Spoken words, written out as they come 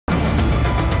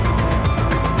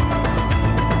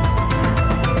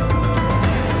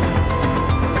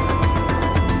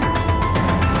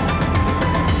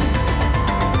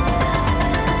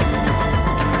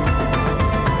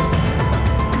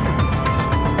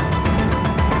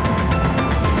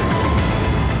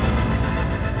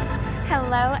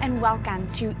welcome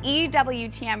to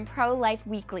EWTN Pro-Life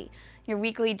Weekly, your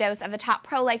weekly dose of the top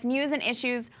pro-life news and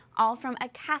issues, all from a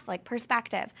Catholic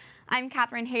perspective. I'm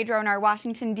Catherine Hadro in our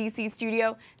Washington, D.C.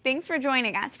 studio. Thanks for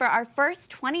joining us for our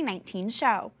first 2019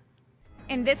 show.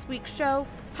 In this week's show,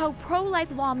 how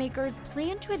pro-life lawmakers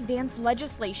plan to advance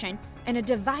legislation in a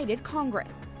divided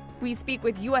Congress. We speak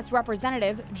with U.S.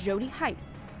 Representative Jody Hice.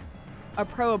 A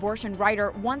pro-abortion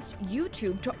writer wants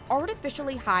YouTube to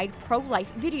artificially hide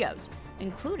pro-life videos,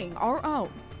 including our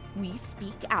own. We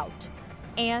speak out.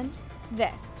 And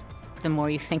this. The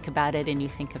more you think about it and you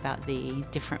think about the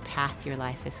different path your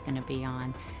life is going to be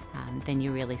on, then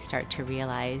you really start to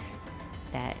realize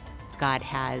that God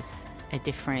has a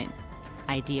different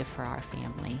idea for our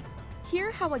family.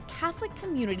 Hear how a Catholic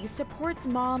community supports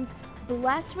moms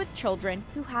blessed with children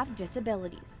who have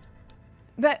disabilities.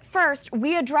 But first,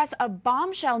 we address a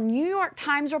bombshell New York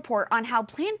Times report on how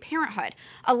Planned Parenthood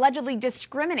allegedly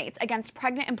discriminates against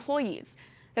pregnant employees.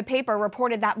 The paper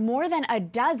reported that more than a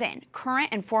dozen current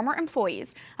and former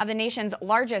employees of the nation's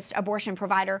largest abortion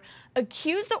provider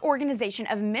accused the organization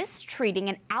of mistreating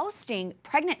and ousting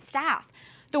pregnant staff.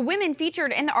 The women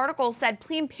featured in the article said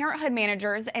Planned Parenthood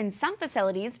managers in some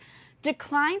facilities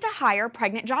declined to hire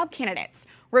pregnant job candidates,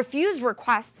 refused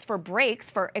requests for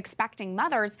breaks for expecting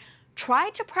mothers,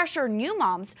 tried to pressure new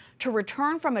moms to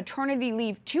return from maternity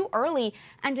leave too early,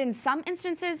 and in some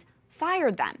instances,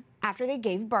 fired them after they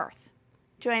gave birth.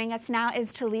 Joining us now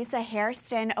is Talisa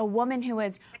Hairston, a woman who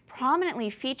was prominently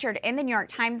featured in the New York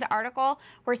Times article.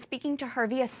 We're speaking to her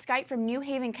via Skype from New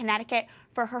Haven, Connecticut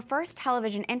for her first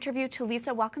television interview.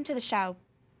 Talisa, welcome to the show.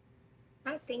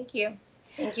 Hi, thank you.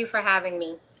 Thank you for having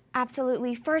me.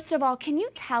 Absolutely. First of all, can you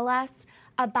tell us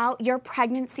about your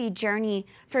pregnancy journey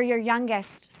for your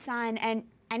youngest son and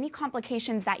any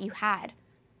complications that you had?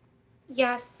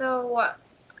 Yes, so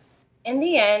in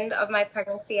the end of my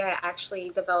pregnancy, I actually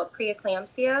developed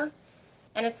preeclampsia,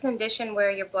 and it's a condition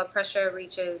where your blood pressure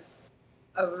reaches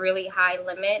a really high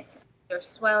limit. There's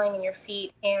swelling in your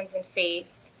feet, hands, and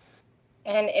face,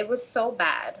 and it was so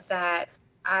bad that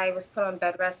I was put on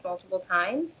bed rest multiple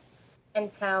times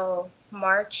until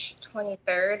March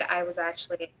 23rd. I was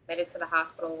actually admitted to the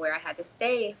hospital where I had to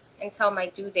stay until my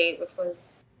due date, which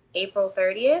was April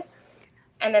 30th.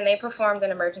 And then they performed an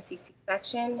emergency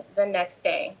C-section the next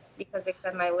day because they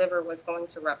said my liver was going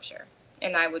to rupture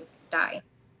and I would die.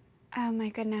 Oh my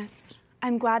goodness.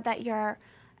 I'm glad that you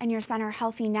and your son are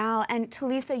healthy now. And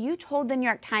Talisa, you told the New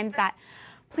York Times that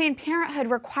Planned Parenthood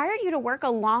required you to work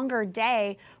a longer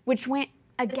day, which went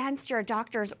against your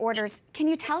doctor's orders. Can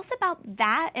you tell us about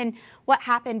that and what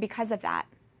happened because of that?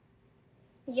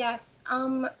 Yes.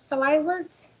 So I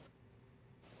worked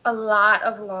a lot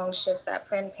of long shifts at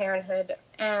Planned Parenthood,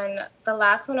 and the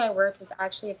last one I worked was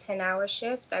actually a 10-hour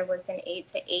shift. I worked an 8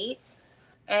 to 8,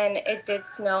 and it did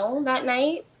snow that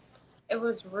night. It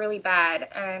was really bad.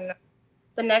 And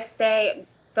the next day,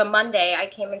 the Monday, I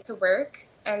came into work,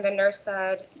 and the nurse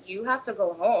said, "You have to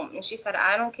go home." And she said,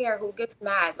 "I don't care who gets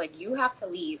mad, like, you have to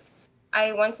leave."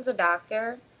 I went to the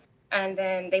doctor, and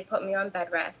then they put me on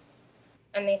bed rest.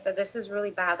 And they said, "This is really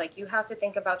bad. Like, you have to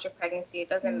think about your pregnancy. It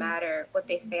doesn't matter what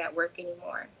they say at work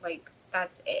anymore. Like,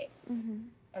 that's it." And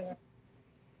then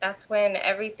that's when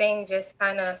everything just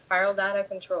kind of spiraled out of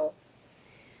control.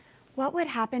 What would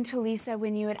happen to Lisa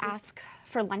when you would ask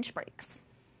for lunch breaks?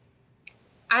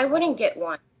 I wouldn't get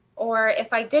one. Or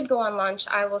if I did go on lunch,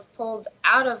 I was pulled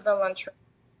out of the lunchroom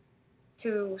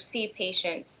to see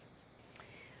patients.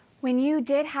 When you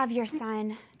did have your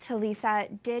son,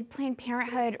 Talisa, did Planned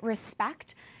Parenthood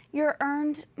respect your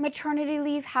earned maternity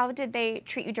leave? How did they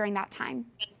treat you during that time?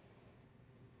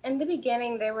 In the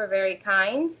beginning, they were very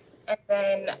kind. And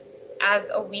then as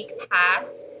a week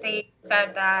passed, they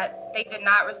said that they did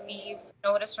not receive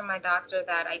notice from my doctor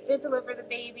that I did deliver the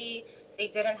baby. They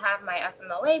didn't have my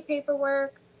FMLA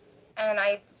paperwork. And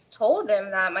I told them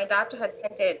that my doctor had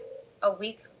sent it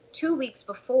 2 weeks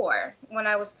before when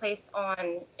I was placed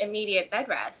on immediate bed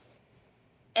rest.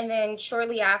 And then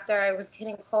shortly after, I was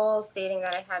getting calls stating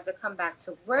that I had to come back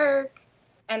to work.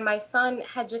 And my son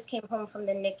had just came home from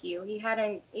the NICU. He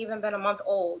hadn't even been a month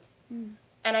old.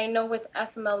 And I know with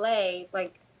FMLA,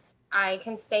 like, I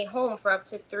can stay home for up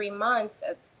to 3 months.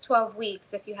 It's 12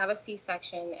 weeks if you have a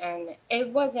C-section. And it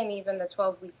wasn't even the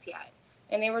 12 weeks yet.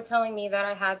 And they were telling me that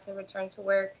I had to return to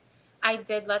work. I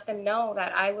did let them know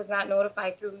that I was not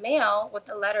notified through mail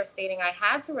with a letter stating I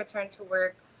had to return to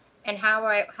work, and how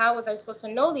was I supposed to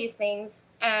know these things?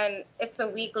 And it's a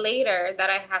week later that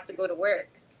I have to go to work.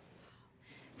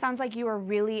 Sounds like you were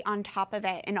really on top of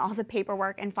it in all the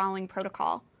paperwork and following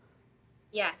protocol.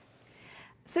 Yes.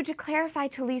 So to clarify,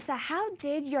 Talisa, how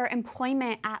did your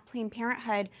employment at Planned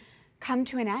Parenthood come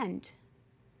to an end?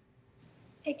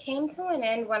 It came to an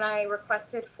end when I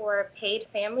requested for paid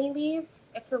family leave.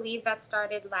 It's a leave that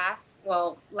started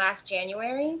last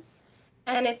January,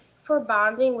 and it's for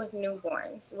bonding with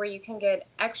newborns, where you can get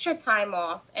extra time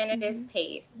off, and it is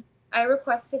paid. I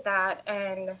requested that,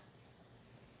 and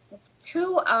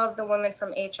two of the women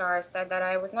from HR said that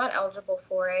I was not eligible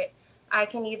for it. I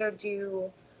can either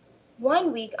do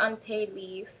 1 week unpaid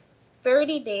leave,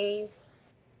 30 days,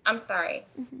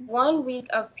 1 week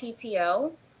of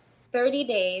PTO, 30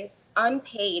 days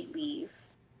unpaid leave,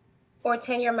 or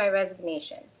tenure my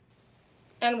resignation.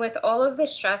 And with all of the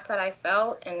stress that I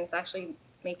felt, and it's actually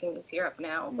making me tear up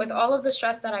now, with all of the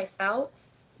stress that I felt,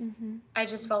 I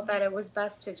just felt that it was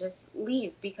best to just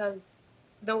leave, because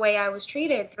the way I was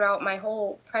treated throughout my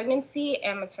whole pregnancy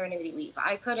and maternity leave,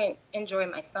 I couldn't enjoy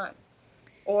my son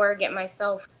or get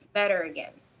myself better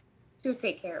again to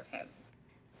take care of him.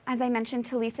 As I mentioned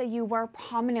to Lisa, you were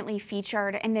prominently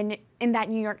featured in that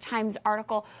New York Times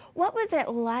article. What was it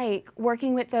like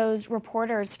working with those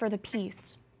reporters for the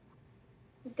piece?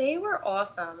 They were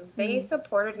awesome. They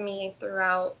supported me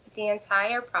throughout the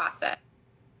entire process.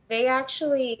 They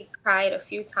actually cried a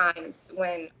few times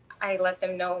when I let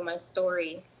them know my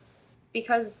story,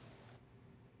 because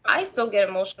I still get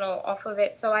emotional off of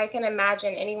it. So I can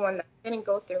imagine anyone that didn't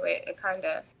go through it,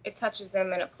 it touches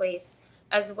them in a place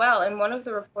as well. And one of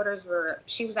the reporters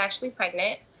she was actually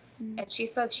pregnant, and she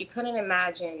said she couldn't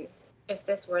imagine if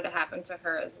this were to happen to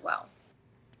her as well.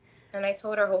 And I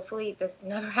told her, hopefully this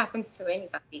never happens to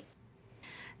anybody.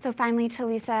 So finally, to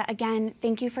Lisa, again,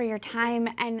 thank you for your time.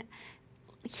 And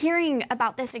hearing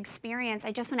about this experience,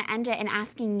 I just want to end it in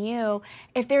asking you,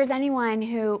 if there's anyone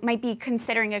who might be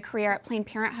considering a career at Planned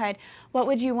Parenthood, what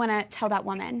would you want to tell that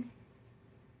woman?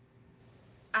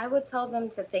 I would tell them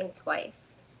to think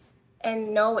twice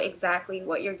and know exactly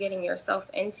what you're getting yourself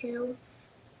into.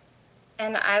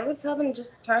 And I would tell them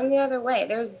just turn the other way.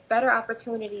 There's better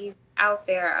opportunities out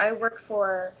there. I work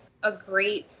for a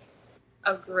great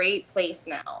place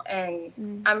now,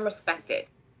 and I'm respected.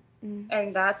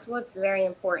 And that's what's very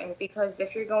important, because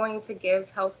if you're going to give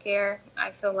healthcare, I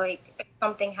feel like if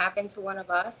something happened to one of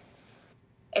us,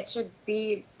 it should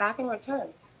be back in return.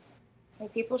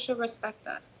 And people should respect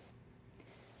us.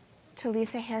 To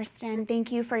Lisa Hairston,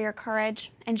 thank you for your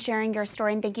courage and sharing your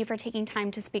story, and thank you for taking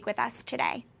time to speak with us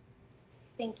today.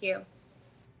 Thank you.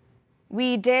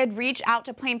 We did reach out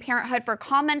to Planned Parenthood for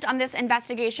comment on this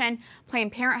investigation.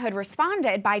 Planned Parenthood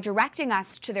responded by directing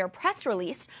us to their press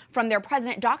release from their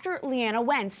president, Dr. Leanna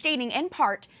Wen, stating in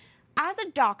part, "As a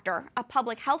doctor, a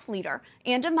public health leader,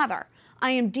 and a mother,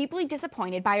 I am deeply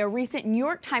disappointed by a recent New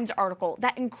York Times article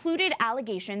that included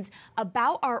allegations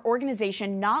about our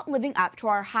organization not living up to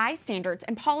our high standards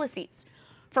and policies.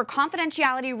 For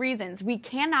confidentiality reasons, we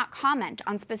cannot comment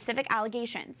on specific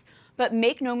allegations. But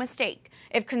make no mistake,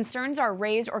 if concerns are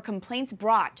raised or complaints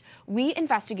brought, we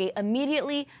investigate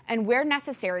immediately and, where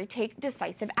necessary, take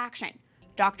decisive action."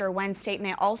 Dr. Wen's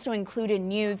statement also included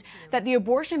news that the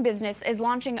abortion business is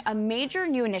launching a major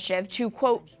new initiative to,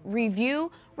 quote,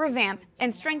 review, revamp,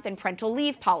 and strengthen parental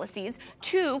leave policies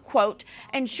to, quote,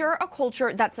 ensure a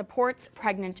culture that supports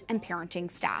pregnant and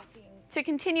parenting staff. To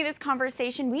continue this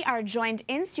conversation, we are joined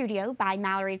in studio by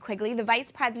Mallory Quigley, the Vice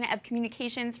President of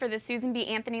Communications for the Susan B.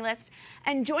 Anthony List.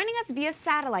 And joining us via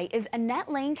satellite is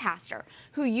Annette Lancaster,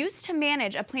 who used to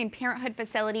manage a Planned Parenthood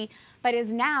facility, but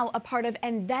is now a part of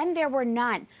And Then There Were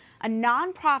None, a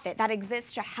nonprofit that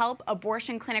exists to help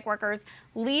abortion clinic workers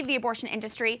leave the abortion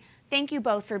industry. Thank you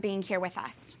both for being here with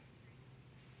us.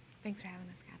 Thanks for having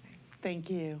us, Catherine. Thank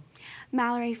you.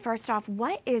 Mallory, first off,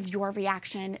 what is your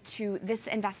reaction to this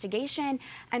investigation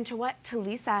and to what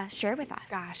Talisa shared with us?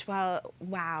 Gosh, well,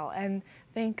 wow. And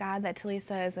thank God that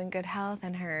Talisa is in good health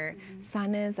and her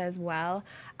son is as well.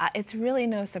 It's really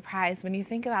no surprise when you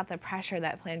think about the pressure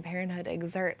that Planned Parenthood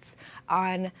exerts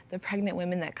on the pregnant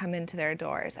women that come into their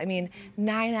doors. I mean,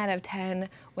 9 out of 10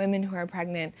 women who are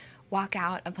pregnant walk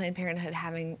out of Planned Parenthood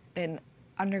having been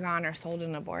undergone or sold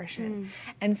an abortion.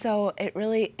 And so it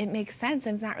makes sense,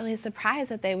 and it's not really a surprise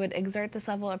that they would exert this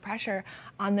level of pressure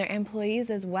on their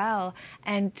employees as well,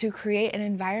 and to create an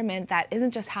environment that isn't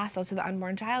just hostile to the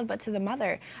unborn child but to the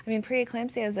mother. I mean,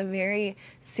 preeclampsia is a very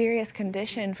serious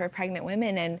condition for pregnant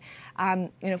women,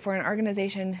 and for an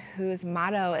organization whose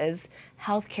motto is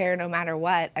healthcare no matter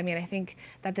what, I mean, I think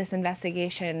that this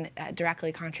investigation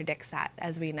directly contradicts that,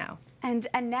 as we know. And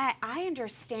Annette, I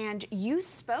understand you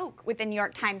spoke with the New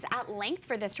York Times at length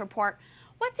for this report.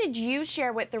 What did you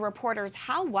share with the reporters?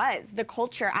 How was the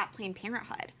culture at Planned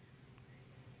Parenthood?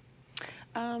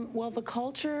 Well, the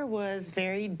culture was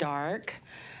very dark.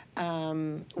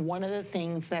 one of the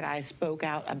things that I spoke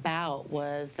out about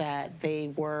was that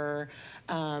they were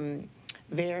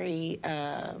very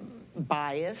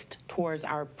biased towards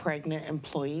our pregnant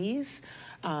employees.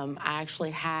 I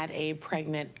actually had a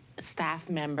pregnant staff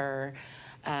member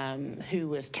who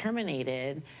was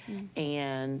terminated,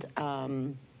 and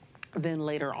then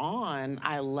later on,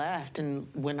 I left and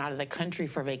went out of the country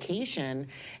for vacation.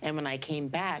 And when I came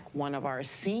back, one of our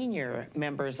senior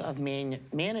members of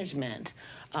management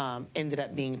ended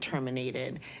up being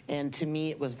terminated. And to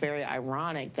me, it was very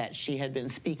ironic that she had been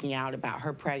speaking out about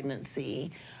her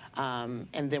pregnancy. And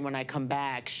then when I come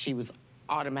back, she was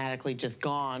automatically just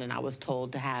gone, and I was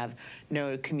told to have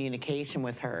no communication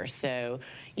with her. So,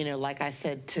 you know, like I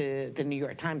said to the New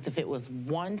York Times, if it was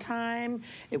one time,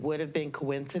 it would have been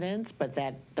coincidence, but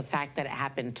that the fact that it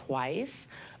happened twice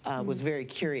was very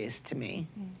curious to me.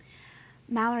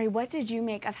 Mallory, what did you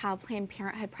make of how Planned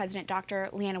Parenthood President Dr.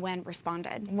 Leanna Wen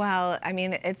responded? Well, I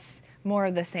mean, it's more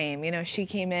of the same. You know, she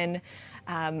came in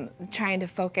trying to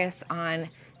focus on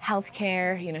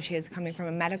healthcare. You know, she is coming from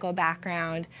a medical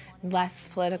background, less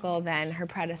political than her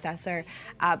predecessor.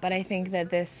 But I think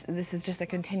that this is just a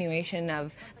continuation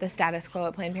of the status quo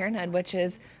at Planned Parenthood, which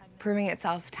is proving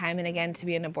itself time and again to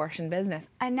be an abortion business.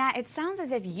 Annette, it sounds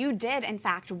as if you did, in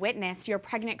fact, witness your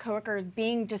pregnant coworkers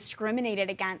being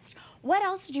discriminated against. What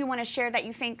else do you want to share that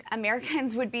you think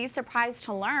Americans would be surprised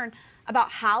to learn about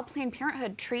how Planned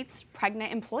Parenthood treats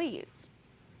pregnant employees?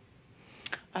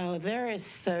 Oh, there is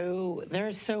so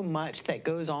much that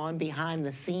goes on behind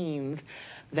the scenes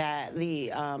that the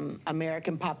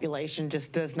American population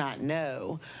just does not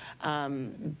know.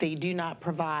 They do not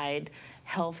provide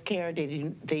health care.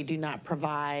 They do not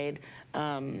provide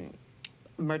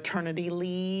maternity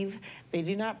leave. They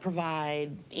do not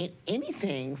provide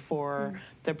anything for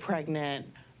the pregnant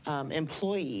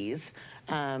employees.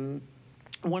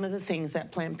 One of the things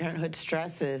that Planned Parenthood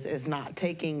stresses is not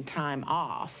taking time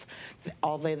off,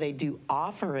 although they do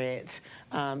offer it,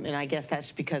 and I guess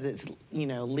that's because it's, you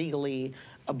know, legally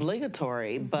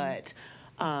obligatory, but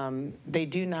they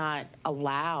do not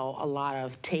allow a lot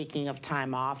of taking of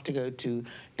time off to go to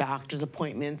doctor's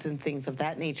appointments and things of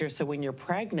that nature. So when you're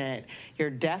pregnant, you're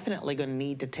definitely going to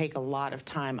need to take a lot of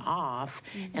time off.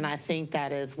 And I think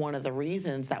that is one of the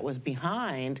reasons that was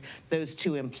behind those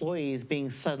two employees being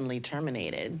suddenly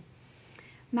terminated.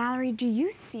 Mallory, do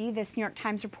you see this New York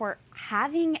Times report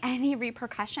having any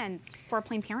repercussions for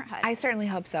Planned Parenthood? I certainly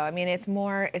hope so. I mean, it's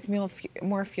more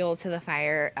fuel to the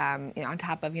fire. You know, on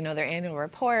top of, you know, their annual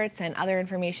reports and other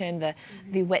information,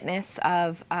 the witness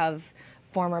of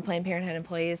former Planned Parenthood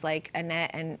employees like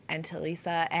Annette and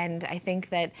Talisa. And I think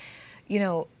that, you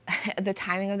know, the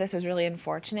timing of this was really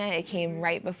unfortunate. It came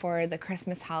right before the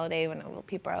Christmas holiday when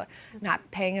people are not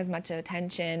paying as much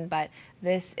attention. But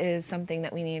this is something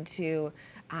that we need to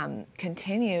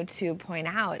continue to point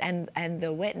out, and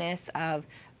the witness of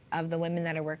the women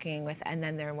that are working with And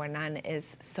Then There Were None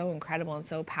is so incredible and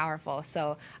so powerful.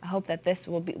 So I hope that this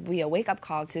will be a wake-up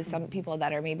call to some people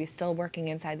that are maybe still working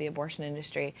inside the abortion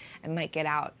industry and might get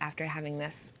out after having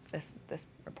this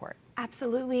report.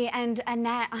 Absolutely. And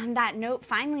Annette, on that note,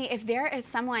 finally, if there is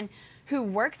someone who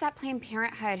works at Planned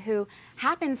Parenthood who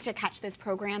happens to catch this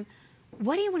program,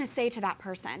 what do you want to say to that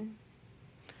person?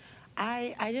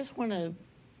 I just want to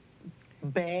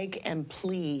beg and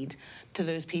plead to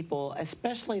those people,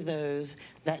 especially those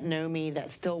that know me,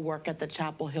 that still work at the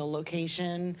Chapel Hill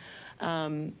location.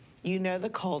 You know the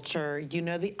culture, you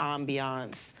know the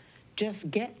ambiance. Just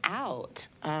get out.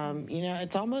 You know,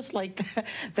 it's almost like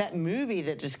that movie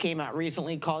that just came out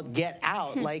recently called Get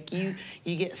Out. Like you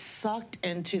get sucked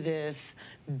into this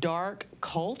dark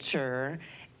culture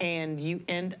and you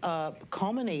end up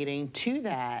culminating to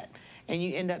that, and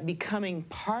you end up becoming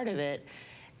part of it,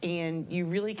 and you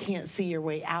really can't see your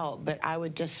way out. But I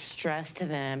would just stress to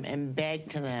them and beg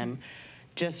to them,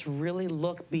 just really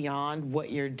look beyond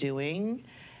what you're doing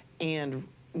and,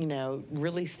 you know,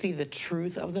 really see the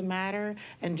truth of the matter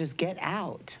and just get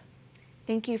out.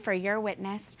 Thank you for your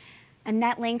witness.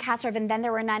 Annette Lancaster of And Then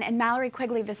There Were None, and Mallory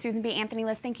Quigley of the Susan B. Anthony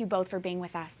List, thank you both for being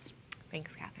with us.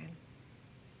 Thanks, Catherine.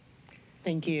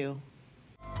 Thank you.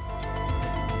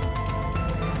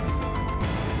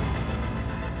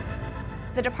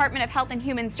 The Department of Health and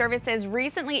Human Services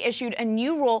recently issued a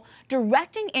new rule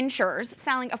directing insurers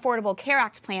selling Affordable Care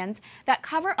Act plans that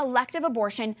cover elective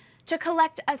abortion to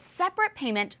collect a separate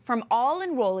payment from all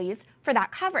enrollees for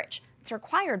that coverage. It's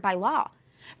required by law.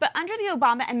 But under the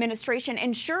Obama administration,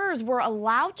 insurers were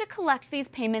allowed to collect these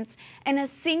payments in a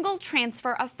single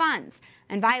transfer of funds,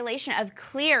 in violation of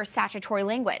clear statutory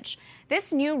language.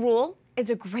 This new rule is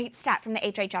a great step from the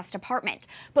HHS department,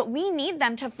 but we need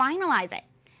them to finalize it.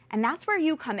 And that's where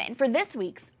you come in for this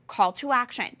week's Call to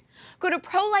Action. Go to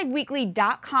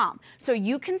prolifeweekly.com so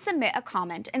you can submit a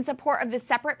comment in support of the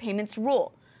separate payments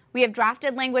rule. We have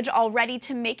drafted language already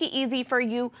to make it easy for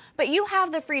you, but you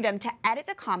have the freedom to edit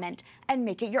the comment and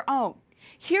make it your own.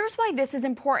 Here's why this is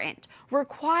important.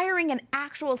 Requiring an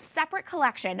actual separate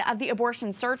collection of the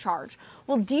abortion surcharge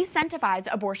will decentivize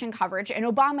abortion coverage in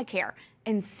Obamacare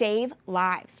and save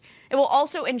lives. It will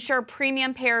also ensure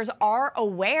premium payers are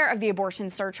aware of the abortion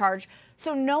surcharge,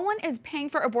 so no one is paying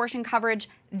for abortion coverage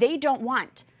they don't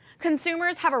want.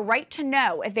 Consumers have a right to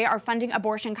know if they are funding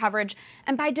abortion coverage,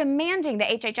 and by demanding the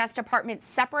HHS department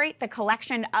separate the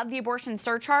collection of the abortion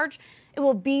surcharge, it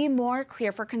will be more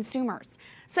clear for consumers.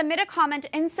 Submit a comment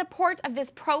in support of this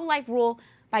pro-life rule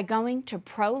by going to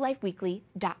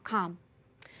prolifeweekly.com.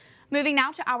 Moving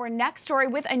now to our next story.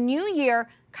 With a new year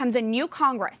comes a new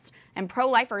Congress, and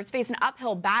pro-lifers face an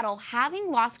uphill battle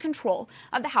having lost control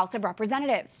of the House of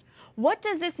Representatives. What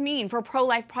does this mean for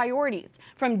pro-life priorities,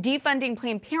 from defunding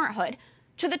Planned Parenthood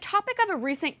to the topic of a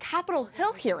recent Capitol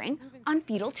Hill hearing on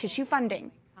fetal tissue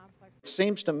funding? It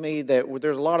seems to me that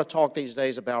there's a lot of talk these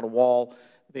days about a wall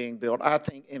being built. I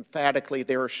think emphatically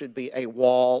there should be a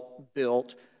wall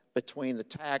built between the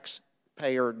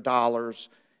taxpayer dollars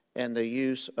and the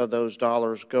use of those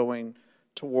dollars going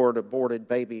toward aborted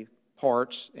baby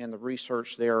parts and the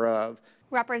research thereof.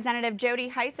 Representative Jody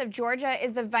Hice of Georgia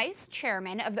is the vice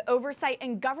chairman of the Oversight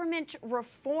and Government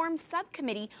Reform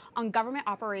Subcommittee on Government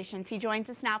Operations. He joins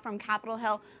us now from Capitol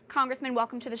Hill. Congressman,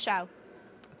 welcome to the show.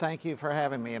 Thank you for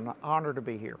having me. An honor to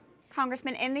be here.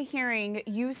 Congressman, in the hearing,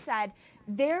 you said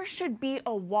there should be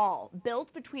a wall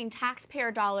built between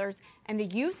taxpayer dollars and the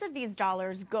use of these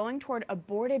dollars going toward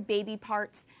aborted baby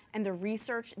parts and the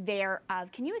research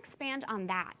thereof. Can you expand on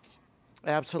that?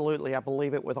 Absolutely. I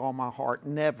believe it with all my heart.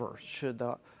 Never should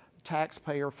the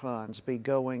taxpayer funds be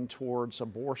going towards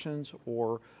abortions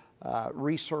or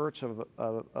research of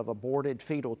aborted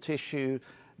fetal tissue.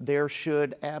 There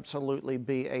should absolutely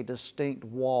be a distinct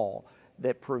wall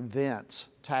that prevents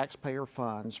taxpayer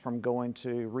funds from going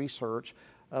to research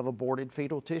of aborted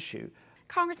fetal tissue.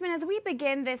 Congressman, as we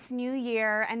begin this new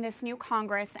year and this new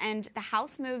Congress and the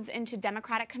House moves into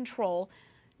Democratic control,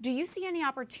 do you see any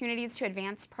opportunities to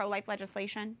advance pro-life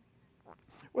legislation?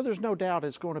 Well, there's no doubt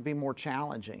it's going to be more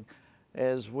challenging.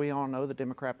 As we all know, the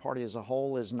Democrat Party as a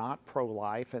whole is not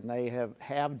pro-life, and they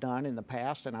have done in the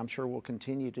past, and I'm sure will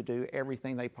continue to do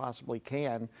everything they possibly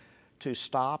can to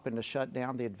stop and to shut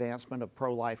down the advancement of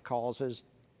pro-life causes.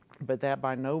 But that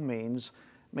by no means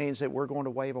means that we're going to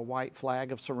wave a white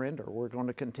flag of surrender. We're going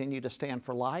to continue to stand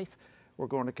for life. We're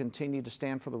going to continue to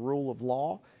stand for the rule of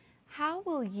law. How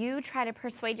will you try to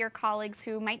persuade your colleagues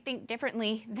who might think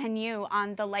differently than you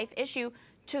on the life issue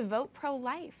to vote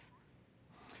pro-life?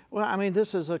 Well, I mean,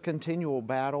 this is a continual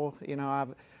battle. You know, I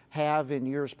have in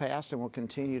years past and will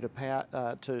continue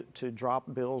to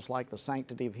drop bills like the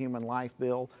Sanctity of Human Life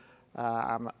bill.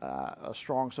 I'm a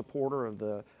strong supporter of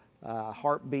the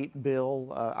heartbeat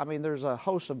bill. I mean, there's a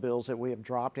host of bills that we have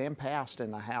dropped and passed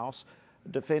in the House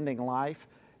defending life.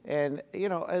 And, you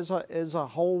know, as a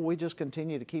whole, we just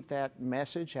continue to keep that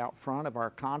message out front of our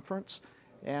conference.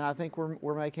 And I think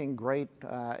we're making great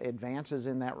advances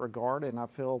in that regard. And I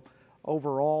feel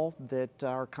overall that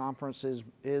our conference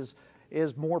is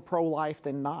more pro-life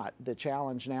than not. The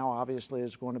challenge now, obviously,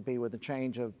 is going to be with the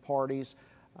change of parties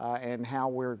and how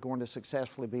we're going to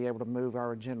successfully be able to move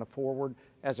our agenda forward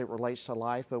as it relates to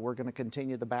life. But we're going to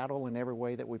continue the battle in every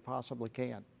way that we possibly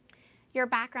can. Your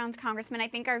background, Congressman, I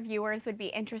think our viewers would be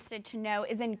interested to know,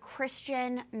 is in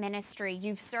Christian ministry.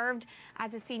 You've served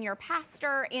as a senior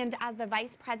pastor and as the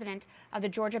vice president of the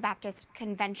Georgia Baptist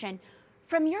Convention.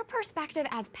 From your perspective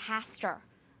as pastor,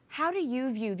 how do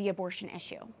you view the abortion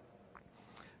issue?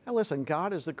 Now listen,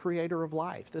 God is the creator of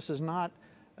life. This is not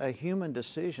a human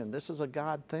decision. This is a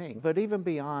God thing. But even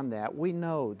beyond that, we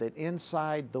know that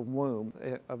inside the womb,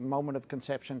 a moment of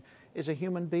conception, is a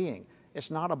human being. It's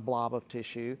not a blob of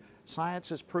tissue. Science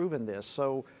has proven this.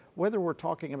 So whether we're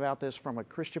talking about this from a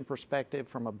Christian perspective,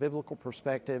 from a biblical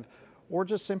perspective, or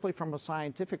just simply from a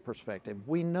scientific perspective,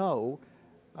 we know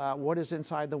what is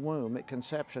inside the womb at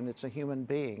conception. It's a human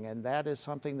being, and that is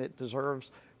something that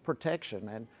deserves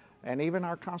protection. And even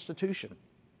our Constitution,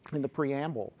 in the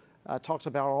preamble, talks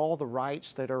about all the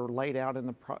rights that are laid out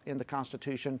in the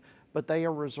Constitution, but they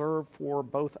are reserved for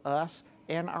both us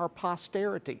and our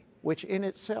posterity, which in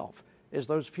itself is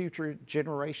those future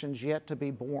generations yet to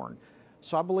be born.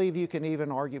 So I believe you can even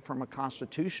argue from a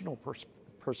constitutional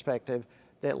perspective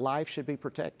that life should be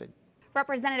protected.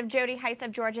 Representative Jody Hice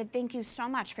of Georgia, thank you so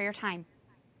much for your time.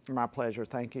 My pleasure.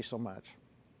 Thank you so much.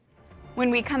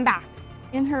 When we come back.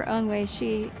 In her own way,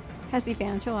 she has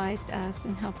evangelized us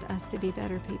and helped us to be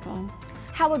better people.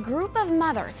 How a group of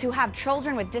mothers who have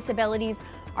children with disabilities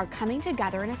are coming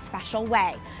together in a special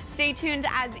way. Stay tuned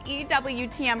as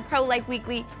EWTN Pro-Life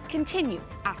Weekly continues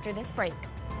after this break.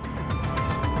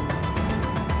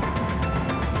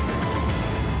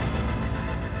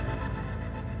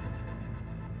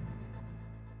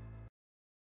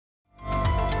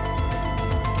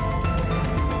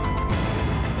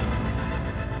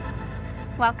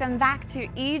 Welcome back to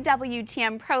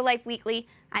EWTN Pro-Life Weekly.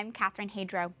 I'm Catherine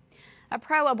Hadro. A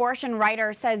pro-abortion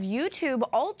writer says YouTube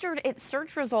altered its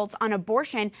search results on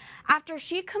abortion after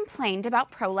she complained about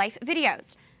pro-life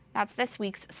videos. That's this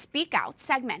week's Speak Out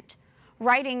segment.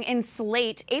 Writing in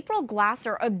Slate, April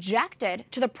Glasser objected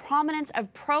to the prominence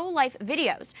of pro-life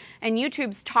videos in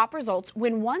YouTube's top results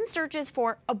when one searches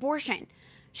for abortion.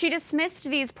 She dismissed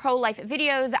these pro-life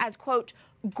videos as, quote,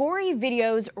 gory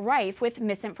videos rife with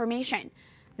misinformation.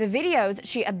 The videos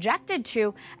she objected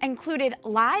to included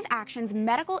live actions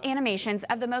medical animations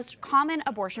of the most common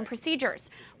abortion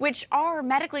procedures, which are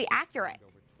medically accurate,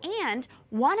 and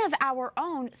one of our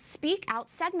own Speak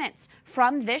Out segments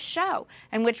from this show,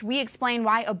 in which we explain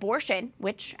why abortion,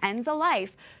 which ends a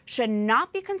life, should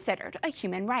not be considered a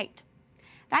human right.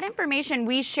 That information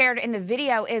we shared in the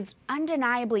video is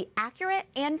undeniably accurate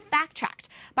and fact-checked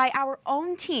by our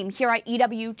own team here at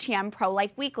EWTN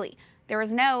Pro-Life Weekly. There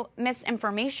is no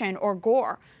misinformation or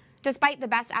gore. Despite the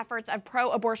best efforts of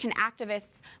pro-abortion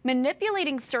activists,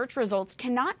 manipulating search results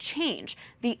cannot change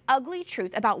the ugly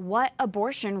truth about what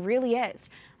abortion really is,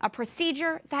 a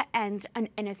procedure that ends an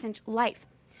innocent life.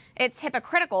 It's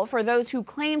hypocritical for those who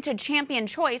claim to champion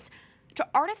choice to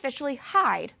artificially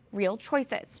hide real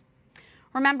choices.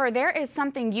 Remember, there is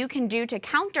something you can do to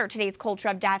counter today's culture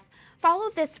of death. Follow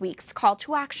this week's call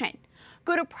to action.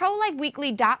 Go to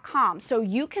prolifeweekly.com so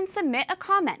you can submit a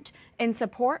comment in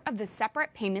support of the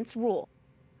separate payments rule.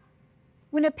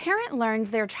 When a parent learns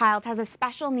their child has a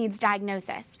special needs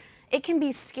diagnosis, it can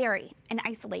be scary and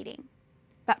isolating.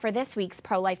 But for this week's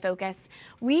Pro-Life Focus,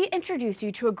 we introduce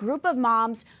you to a group of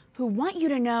moms who want you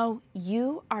to know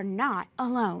you are not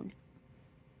alone.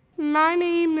 My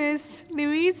name is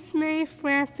Louise May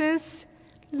Francis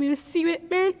Lucy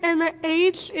Whitman, and my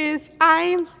age is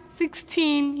I'm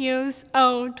 16 years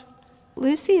old.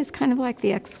 Lucy is kind of like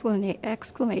the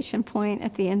exclamation point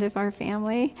at the end of our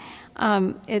family.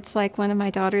 It's like one of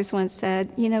my daughters once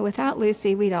said, you know, without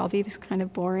Lucy, we'd all be kind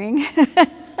of boring.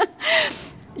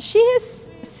 She is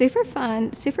super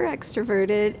fun, super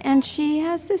extroverted, and she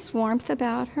has this warmth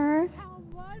about her.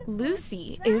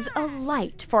 Lucy is a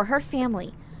light for her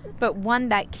family, but one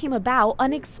that came about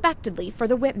unexpectedly for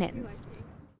the Whitmans.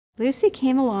 Lucy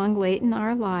came along late in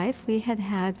our life. We had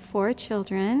had 4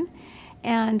 children,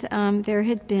 and there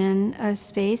had been a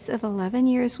space of 11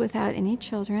 years without any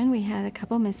children. We had a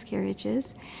couple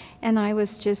miscarriages, and I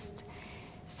was just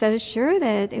so sure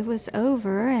that it was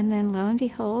over, and then lo and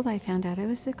behold, I found out I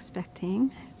was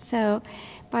expecting. So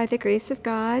by the grace of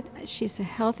God, she's a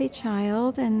healthy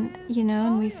child, and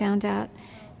we found out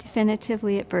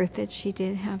definitively at birth that she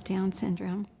did have Down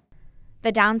syndrome.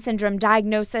 The Down syndrome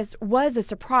diagnosis was a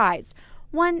surprise,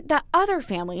 one that other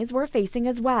families were facing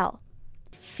as well.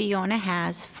 Fiona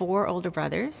has 4 older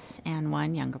brothers and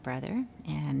 1 younger brother,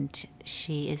 and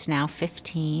she is now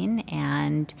 15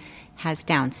 and has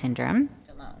Down syndrome.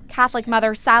 Catholic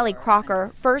mother Sally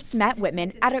Crocker first met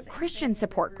Whitman at a Christian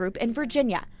support group in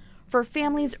Virginia for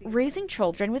families raising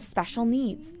children with special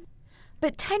needs.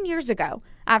 But 10 years ago,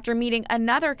 after meeting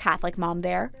another Catholic mom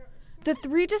there, the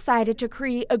 3 decided to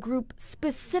create a group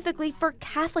specifically for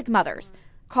Catholic mothers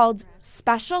called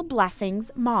Special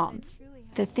Blessings Moms.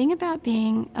 The thing about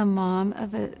being a mom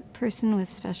of a person with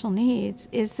special needs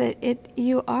is that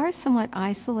you are somewhat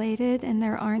isolated, and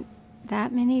there aren't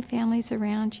that many families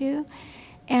around you.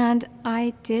 And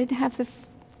I did have the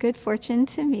good fortune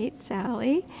to meet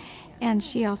Sally, and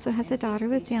she also has a daughter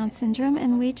with Down syndrome,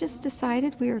 and we just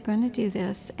decided we were going to do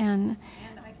this, and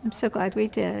I'm so glad we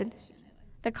did.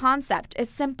 The concept is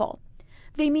simple.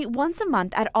 They meet once a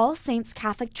month at All Saints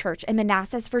Catholic Church in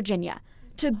Manassas, Virginia,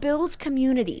 to build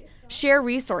community, share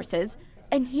resources,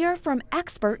 and hear from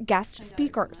expert guest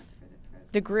speakers.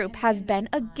 The group has been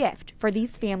a gift for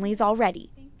these families already.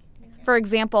 For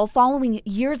example, following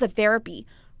years of therapy,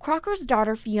 Crocker's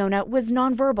daughter Fiona was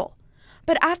nonverbal.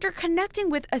 But after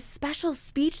connecting with a special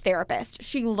speech therapist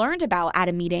she learned about at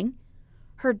a meeting,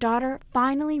 her daughter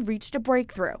finally reached a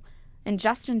breakthrough, and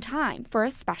just in time for a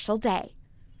special day.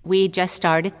 We just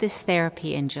started this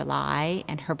therapy in July,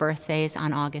 and her birthday is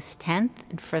on August 10th.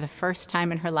 And for the first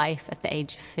time in her life, at the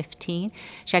age of 15,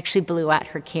 she actually blew out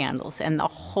her candles, and the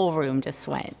whole room just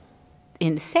went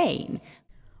insane.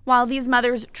 While these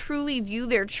mothers truly view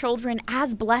their children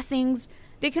as blessings,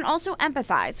 they can also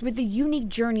empathize with the unique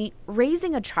journey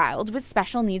raising a child with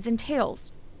special needs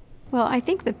entails. Well, I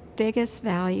think the biggest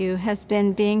value has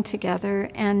been being together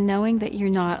and knowing that you're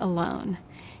not alone.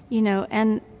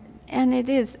 And it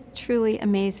is truly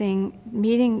amazing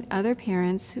meeting other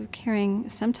parents who are carrying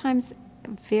sometimes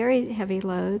very heavy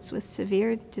loads with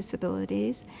severe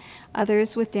disabilities,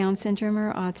 others with Down syndrome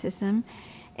or autism,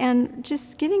 and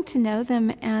just getting to know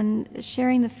them and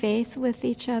sharing the faith with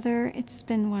each other. It's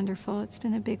been wonderful. It's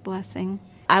been a big blessing.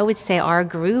 I would say our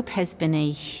group has been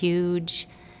a huge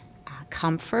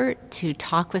comfort to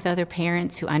talk with other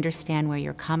parents who understand where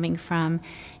you're coming from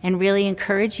and really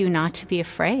encourage you not to be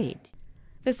afraid.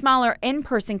 The smaller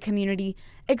in-person community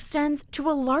extends to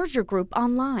a larger group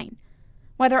online.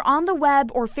 Whether on the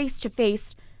web or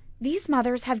face-to-face, these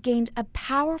mothers have gained a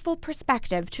powerful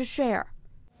perspective to share.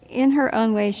 In her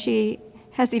own way, she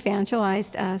has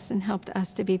evangelized us and helped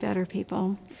us to be better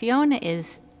people. Fiona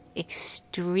is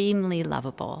extremely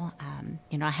lovable.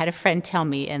 I had a friend tell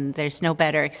me, and there's no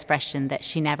better expression, that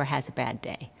she never has a bad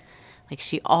day. Like,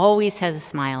 she always has a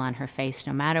smile on her face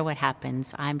no matter what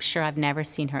happens. I'm sure I've never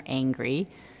seen her angry,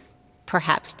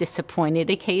 perhaps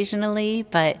disappointed occasionally,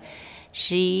 but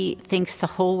she thinks the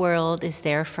whole world is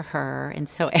there for her. And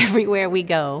so everywhere we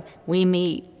go, we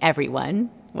meet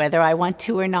everyone, whether I want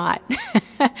to or not.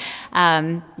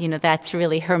 That's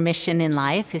really her mission in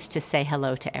life, is to say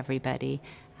hello to everybody.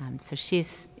 So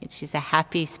she's a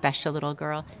happy, special little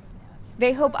girl.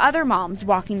 They hope other moms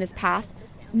walking this path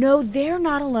know they're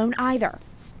not alone either,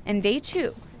 and they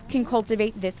too can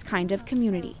cultivate this kind of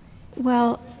community.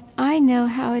 Well, I know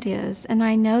how it is, and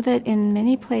I know that in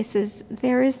many places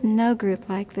there is no group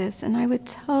like this, and I would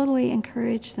totally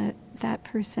encourage that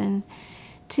person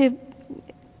to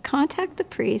contact the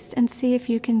priest and see if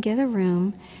you can get a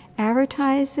room,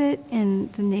 advertise it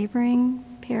in the neighboring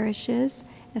parishes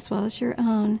as well as your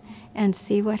own, and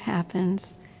see what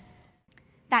happens.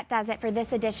 That does it for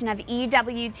this edition of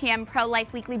EWTN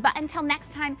Pro-Life Weekly. But until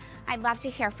next time, I'd love to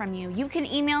hear from you. You can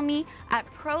email me at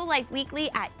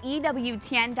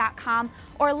prolifeweekly@ewtn.com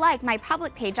or like my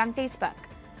public page on Facebook.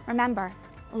 Remember,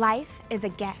 life is a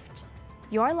gift.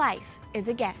 Your life is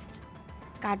a gift.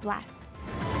 God bless.